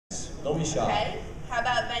Don't be shy. Okay. How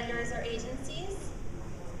about vendors or agencies?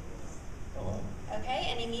 Go on. Okay.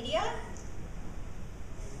 Any media?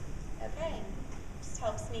 Okay. Just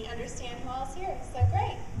helps me understand who else here. So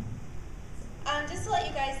great. Just to let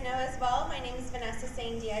you guys know as well, my name is Vanessa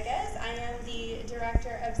Sain-Dieguez. I am the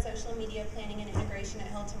Director of Social Media Planning and Integration at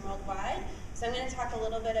Hilton Worldwide. So I'm going to talk a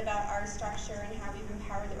little bit about our structure and how we've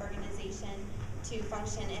empowered the organization to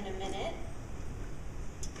function in a minute.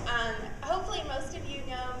 Hopefully most of you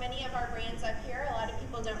know many of our brands up here. A lot of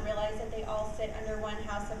people don't realize that they all sit under one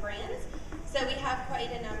house of brands. So we have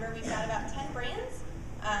quite a number. We've got about 10 brands.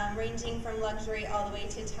 Ranging from luxury all the way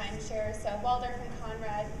to timeshare. So Waldorf and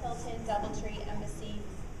Conrad, Hilton, Doubletree, Embassy,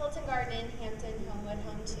 Hilton Garden Inn, Hampton, Homewood,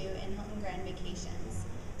 Home2, and Hilton Grand Vacations.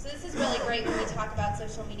 So this is really great when we talk about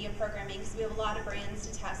social media programming because we have a lot of brands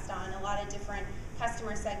to test on, a lot of different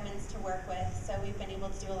customer segments to work with. So we've been able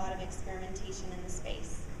to do a lot of experimentation in the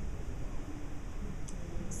space.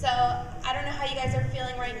 So I don't know how you guys are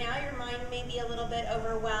feeling right now. Your mind may be a little bit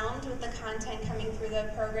overwhelmed with the content coming through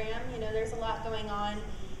the program. You know, there's a lot going on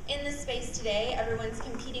in this space today. Everyone's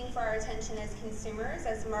competing for our attention as consumers,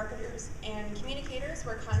 as marketers and communicators.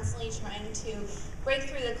 We're constantly trying to break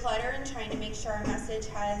through the clutter and trying to make sure our message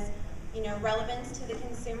has, you know, relevance to the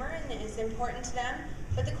consumer and is important to them.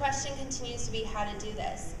 But the question continues to be how to do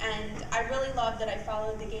this. And I really love that I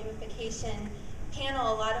followed the gamification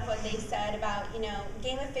panel. A lot of what they said about, you know,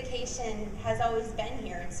 gamification has always been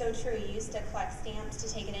here. It's so true. You used to collect stamps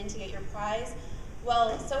to take it in to get your prize.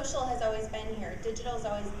 Well, social has always been here. Digital has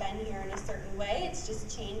always been here in a certain way. It's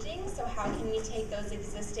just changing. So how can we take those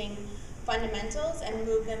existing fundamentals and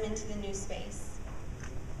move them into the new space?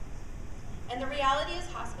 And the reality is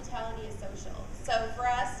hospitality is social. So for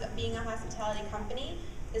us, being a hospitality company,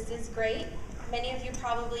 this is great. Many of you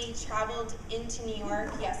probably traveled into New York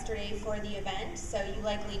yesterday for the event, so you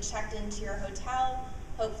likely checked into your hotel.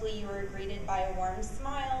 Hopefully you were greeted by a warm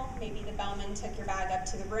smile. Maybe the bellman took your bag up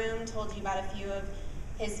to the room, told you about a few of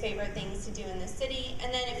his favorite things to do in the city.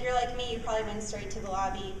 And then if you're like me, you probably went straight to the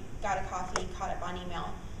lobby, got a coffee, caught up on email.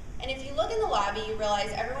 And if you look in the lobby, you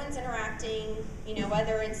realize everyone's interacting, you know,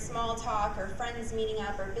 whether it's small talk or friends meeting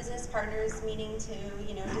up or business partners meeting to,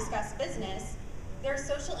 you know, discuss business. There are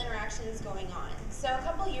social interactions going on. So a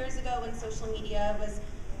couple years ago when social media was,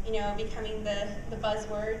 you know, becoming the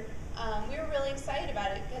buzzword, we were really excited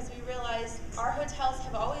about it because we realized our hotels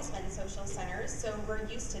have always been social centers, so we're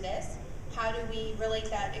used to this. How do we relate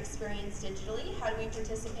that experience digitally? How do we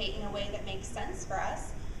participate in a way that makes sense for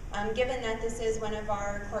us, given that this is one of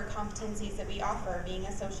our core competencies that we offer, being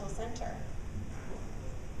a social center?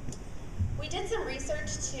 We did some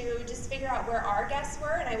research to just figure out where our guests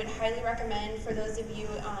were, and I would highly recommend for those of you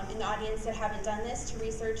in the audience that haven't done this to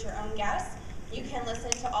research your own guests. You can listen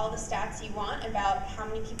to all the stats you want about how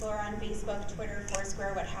many people are on Facebook, Twitter,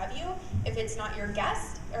 Foursquare, what have you. If it's not your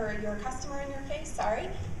guest or your customer in your face, sorry,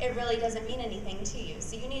 it really doesn't mean anything to you.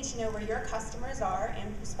 So you need to know where your customers are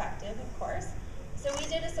and prospective, of course. So we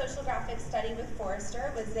did a social graphics study with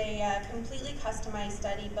Forrester. It was a completely customized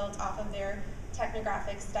study built off of their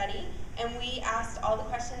technographic study, and we asked all the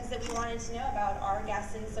questions that we wanted to know about our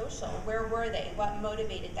guests in social. Where were they? What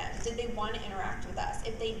motivated them? Did they want to interact with us?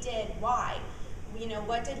 If they did, why? You know,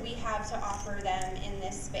 what did we have to offer them in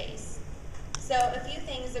this space? So a few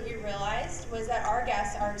things that we realized was that our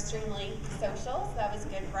guests are extremely social, so that was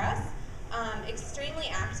good for us. Extremely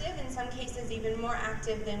active, in some cases even more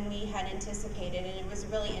active than we had anticipated, and it was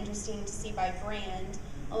really interesting to see by brand.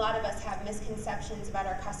 A lot of us have misconceptions about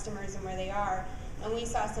our customers and where they are, and we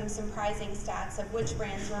saw some surprising stats of which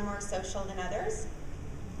brands were more social than others.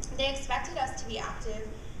 They expected us to be active,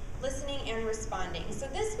 listening and responding. So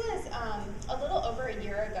this was a little over a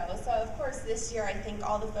year ago. So of course this year I think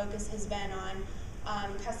all the focus has been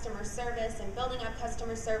on customer service and building up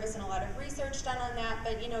customer service, and a lot of research done on that.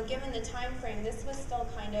 But you know, given the time frame, this was still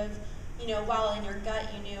kind of, you know, while in your gut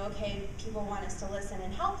you knew, okay, people want us to listen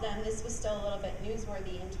and help them, this was still a little bit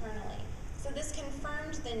newsworthy internally. So this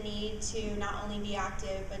confirmed the need to not only be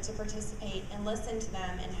active, but to participate and listen to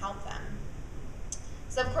them and help them.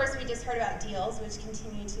 So of course we just heard about deals, which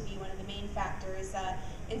continue to be one of the main factors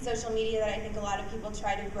in social media that I think a lot of people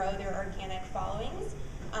try to grow their organic followings.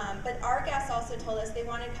 But our guests also told us they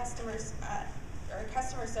wanted customer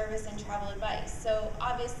service and travel advice. So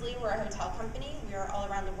obviously we're a hotel company, we are all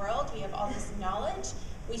around the world, we have all this knowledge,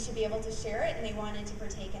 we should be able to share it, and they wanted to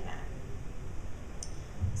partake in that.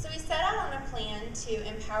 So we set out on a plan to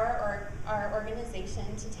empower our organization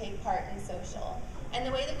to take part in social. And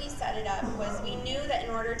the way that we set it up was we knew that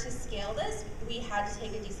in order to scale this, we had to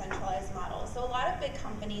take a decentralized model. So a lot of big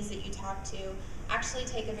companies that you talk to actually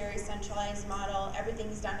take a very centralized model.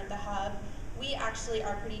 Everything's done at the hub. we actually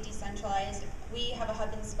are pretty decentralized. We have a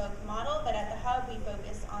hub and spoke model, but at the hub we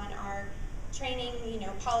focus on our training,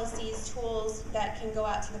 policies, tools that can go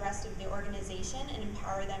out to the rest of the organization and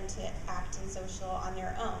empower them to act in social on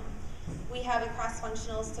their own. We have a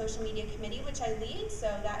cross-functional social media committee, which I lead, so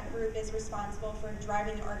that group is responsible for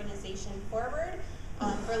driving the organization forward,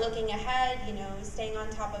 for looking ahead, staying on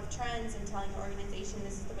top of trends and telling the organization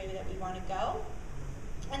this is the way that we want to go.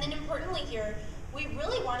 And then importantly here, we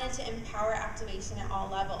really wanted to empower activation at all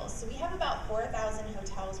levels. So we have about 4,000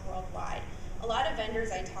 hotels worldwide. A lot of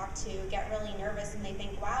vendors I talk to get really nervous and they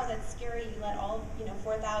think, wow, that's scary, you let all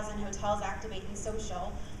 4,000 hotels activate in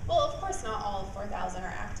social. Well, of course not all 4,000 are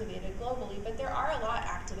activated globally, but there are a lot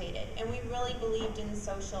activated. And we really believed in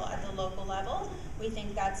social at the local level. We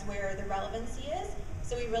think that's where the relevancy is.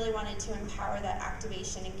 So we really wanted to empower that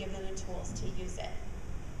activation and give them the tools to use it.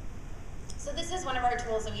 So this is one of our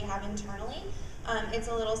tools that we have internally. It's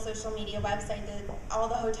a little social media website that all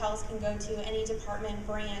the hotels can go to, any department,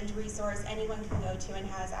 brand, resource, anyone can go to and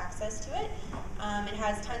has access to it. It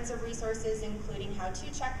has tons of resources, including how-to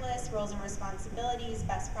checklists, roles and responsibilities,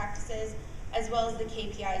 best practices, as well as the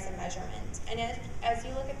KPIs and measurement. And as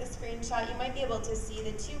you look at the screenshot, you might be able to see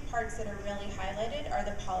the two parts that are really highlighted are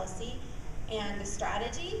the policy and the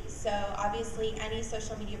strategy. So obviously any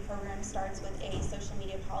social media program starts with a social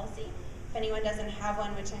media policy. If anyone doesn't have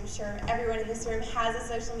one, which I'm sure everyone in this room has a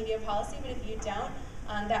social media policy, but if you don't,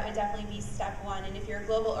 that would definitely be step one. And if you're a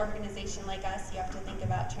global organization like us, you have to think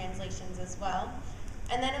about translations as well.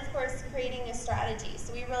 And then, of course, creating a strategy.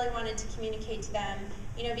 So we really wanted to communicate to them,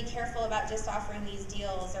 be careful about just offering these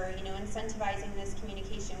deals or, incentivizing this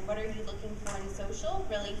communication. What are you looking for in social?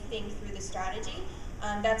 Really think through the strategy.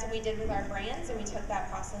 That's what we did with our brands, and we took that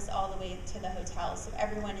process all the way to the hotels. So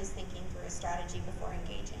everyone is thinking through a strategy before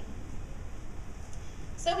engaging.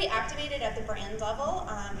 So we activated at the brand level.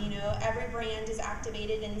 Every brand is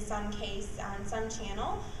activated in some case on some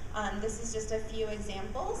channel. This is just a few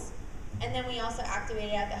examples. And then we also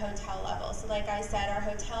activated at the hotel level. So like I said, our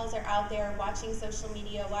hotels are out there watching social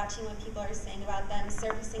media, watching what people are saying about them,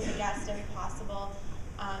 servicing the guest if possible,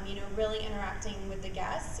 really interacting with the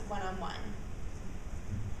guests one-on-one.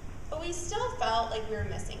 But we still felt like we were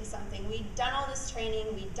missing something. We'd done all this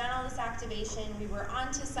training, we'd done all this activation, we were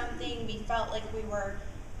onto something, we felt like we were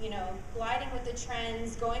gliding with the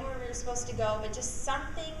trends, going where we were supposed to go, but just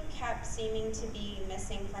something kept seeming to be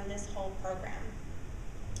missing from this whole program.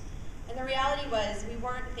 And the reality was we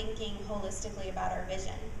weren't thinking holistically about our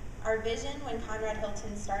vision. Our vision when Conrad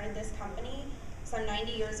Hilton started this company some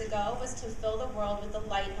 90 years ago was to fill the world with the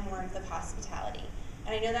light and warmth of hospitality.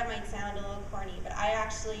 And I know that might sound a little corny, but I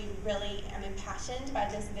actually really am impassioned by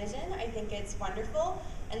this vision. I think it's wonderful.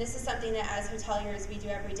 And this is something that as hoteliers we do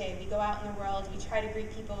every day. We go out in the world, we try to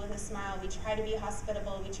greet people with a smile, we try to be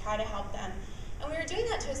hospitable, we try to help them. And we were doing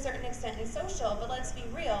that to a certain extent in social, but let's be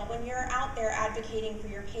real, when you're out there advocating for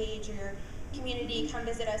your page or your community, come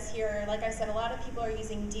visit us here, like I said, a lot of people are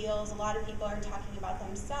using deals, a lot of people are talking about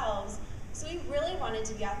themselves. So we really wanted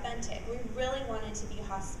to be authentic. We really wanted to be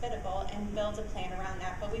hospitable and build a plan around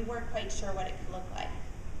that, but we weren't quite sure what it could look like.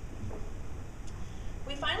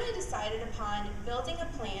 We finally decided upon building a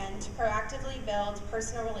plan to proactively build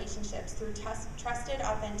personal relationships through trusted,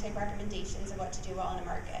 authentic recommendations of what to do well in the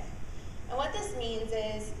market. And what this means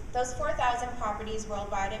is those 4,000 properties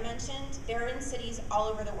worldwide I mentioned, they're in cities all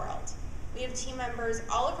over the world. We have team members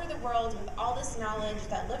all over the world with all this knowledge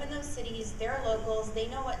that live in those cities, they're locals, they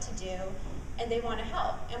know what to do, and they want to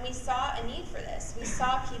help. And we saw a need for this. We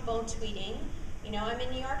saw people tweeting, I'm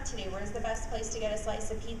in New York today, where's the best place to get a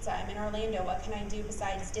slice of pizza? I'm in Orlando, what can I do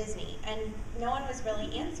besides Disney? And no one was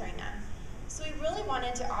really answering them. So we really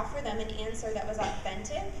wanted to offer them an answer that was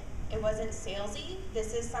authentic. It wasn't salesy.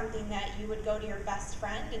 This is something that you would go to your best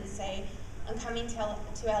friend and say, I'm coming to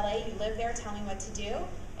LA, you live there, tell me what to do.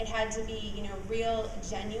 It had to be, real,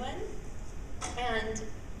 genuine. And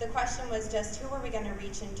the question was just, who are we going to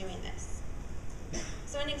reach in doing this?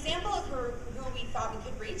 So an example of who we thought we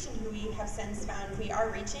could reach and who we have since found we are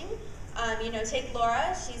reaching. Take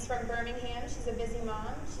Laura. She's from Birmingham. She's a busy mom.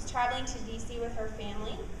 She's traveling to DC with her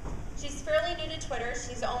family. She's fairly new to Twitter.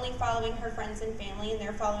 She's only following her friends and family, and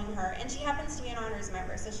they're following her. And she happens to be an honors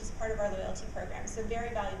member, so she's part of our loyalty program, so very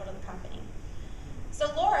valuable to the company.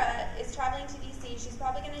 So Laura is traveling to DC. She's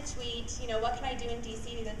probably going to tweet, what can I do in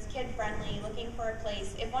DC that's kid-friendly, looking for a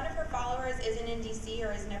place. If one of her followers isn't in DC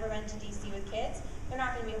or has never been to DC with kids, they're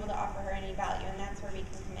not going to be able to offer her any value, and that's where we can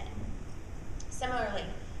come in. Similarly,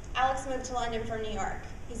 Alex moved to London from New York.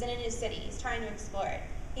 He's in a new city. He's trying to explore it.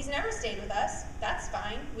 He's never stayed with us. That's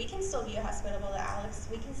fine. We can still be hospitable to Alex.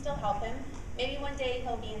 We can still help him. Maybe one day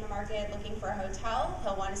he'll be in the market looking for a hotel.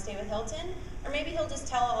 He'll want to stay with Hilton. Or maybe he'll just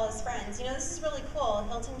tell all his friends, you know, this is really cool.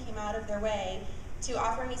 Hilton came out of their way to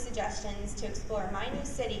offer me suggestions to explore my new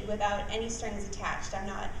city without any strings attached. I'm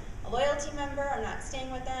not a loyalty member, I'm not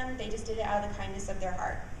staying with them, they just did it out of the kindness of their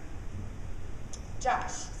heart.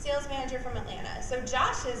 Josh, sales manager from Atlanta. So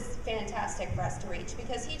Josh is fantastic for us to reach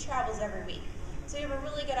because he travels every week. So we have a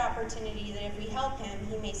really good opportunity that if we help him,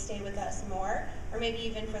 he may stay with us more, or maybe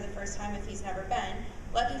even for the first time if he's never been.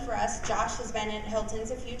 Lucky for us, Josh has been at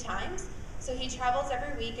Hilton's a few times, so he travels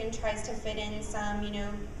every week and tries to fit in some,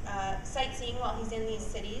 sightseeing while he's in these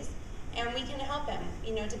cities, and we can help him.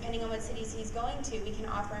 You know, depending on what cities he's going to, we can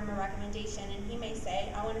offer him a recommendation, and he may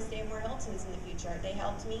say, I want to stay at more Hiltons in the future. They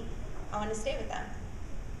helped me. I want to stay with them.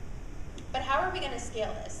 But how are we going to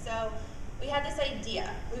scale this? So we had this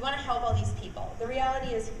idea. We want to help all these people. The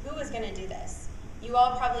reality is, who is going to do this? You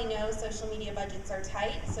all probably know social media budgets are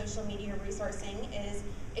tight. Social media resourcing is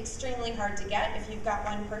extremely hard to get. If you've got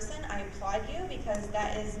one person, I applaud you because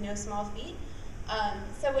that is no small feat.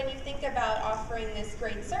 So when you think about offering this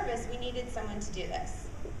great service, we needed someone to do this.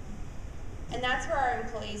 And that's where our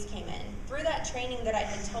employees came in. Through that training that I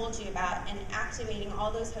had told you about and activating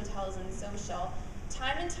all those hotels and social,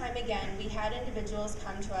 time and time again, we had individuals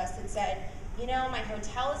come to us that said, you know, my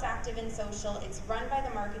hotel is active in social, it's run by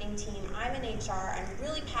the marketing team, I'm in HR, I'm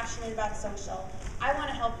really passionate about social, I want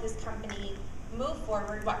to help this company move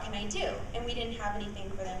forward, what can I do? And we didn't have anything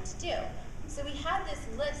for them to do. So we had this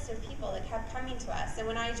list of people that kept coming to us, and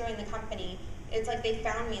when I joined the company, it's like they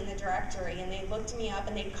found me in the directory and they looked me up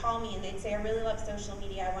and they'd call me and they'd say, I really love social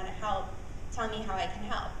media, I want to help, tell me how I can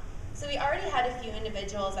help. So we already had a few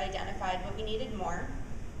individuals identified, but we needed more.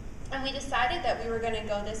 And we decided that we were going to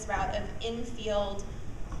go this route of in-field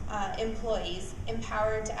employees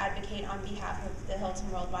empowered to advocate on behalf of the Hilton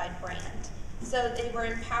Worldwide brand. So they were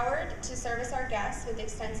empowered to service our guests with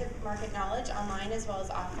extensive market knowledge online as well as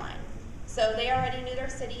offline. So they already knew their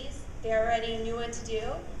cities, they already knew what to do,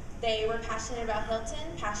 they were passionate about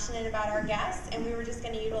Hilton, passionate about our guests, and we were just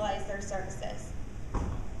going to utilize their services.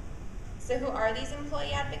 So who are these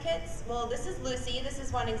employee advocates? Well, this is Lucy. This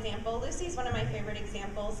is one example. Lucy's one of my favorite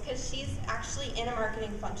examples because she's actually in a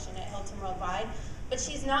marketing function at Hilton Worldwide, but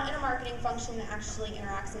she's not in a marketing function that actually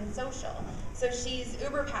interacts in social. So she's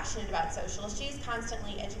uber passionate about social. She's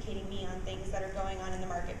constantly educating me on things that are going on in the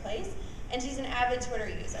marketplace, and she's an avid Twitter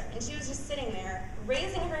user. And she was just sitting there,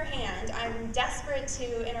 raising her hand, I'm desperate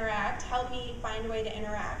to interact, help me find a way to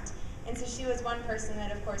interact. And so she was one person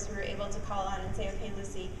that, of course, we were able to call on and say, okay,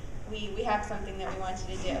 Lucy, we have something that we want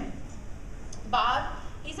you to do. Bob,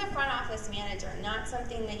 he's a front office manager, not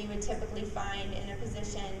something that you would typically find in a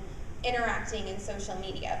position interacting in social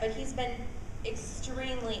media, but he's been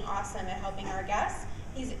extremely awesome at helping our guests.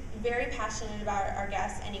 He's very passionate about our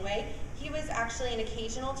guests anyway. He was actually an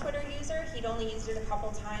occasional Twitter user. He'd only used it a couple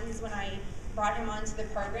times when I brought him onto the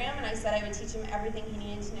program, and I said I would teach him everything he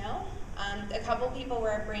needed to know. A couple people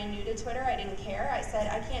were brand new to Twitter. I didn't care. I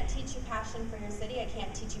said, I can't teach you passion for your city. I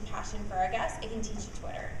can't teach you passion for our guests. I can teach you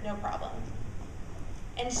Twitter, no problem.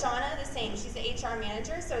 And Shauna, the same. She's the HR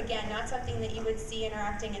manager, so again, not something that you would see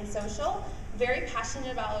interacting in social. Very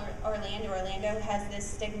passionate about Orlando. Orlando has this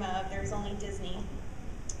stigma of there's only Disney.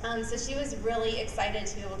 So she was really excited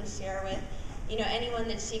to be able to share with anyone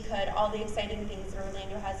that she could all the exciting things that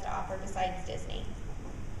Orlando has to offer besides Disney.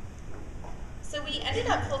 So we ended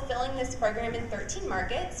up fulfilling this program in 13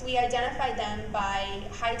 markets. We identified them by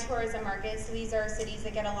high tourism markets. So these are cities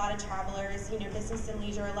that get a lot of travelers, business and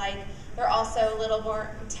leisure alike. They're also a little more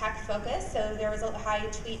tech focused, so there was a high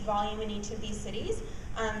tweet volume in each of these cities.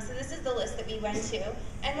 So this is the list that we went to.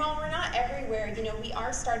 And while we're not everywhere, we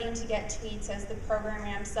are starting to get tweets as the program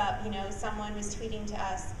ramps up. Someone was tweeting to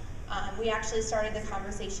us. We actually started the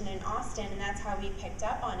conversation in Austin, and that's how we picked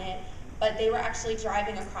up on it. But they were actually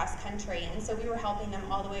driving across country, and so we were helping them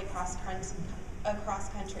all the way across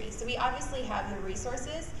country. So we obviously have the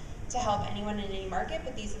resources to help anyone in any market,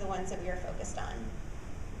 but these are the ones that we are focused on.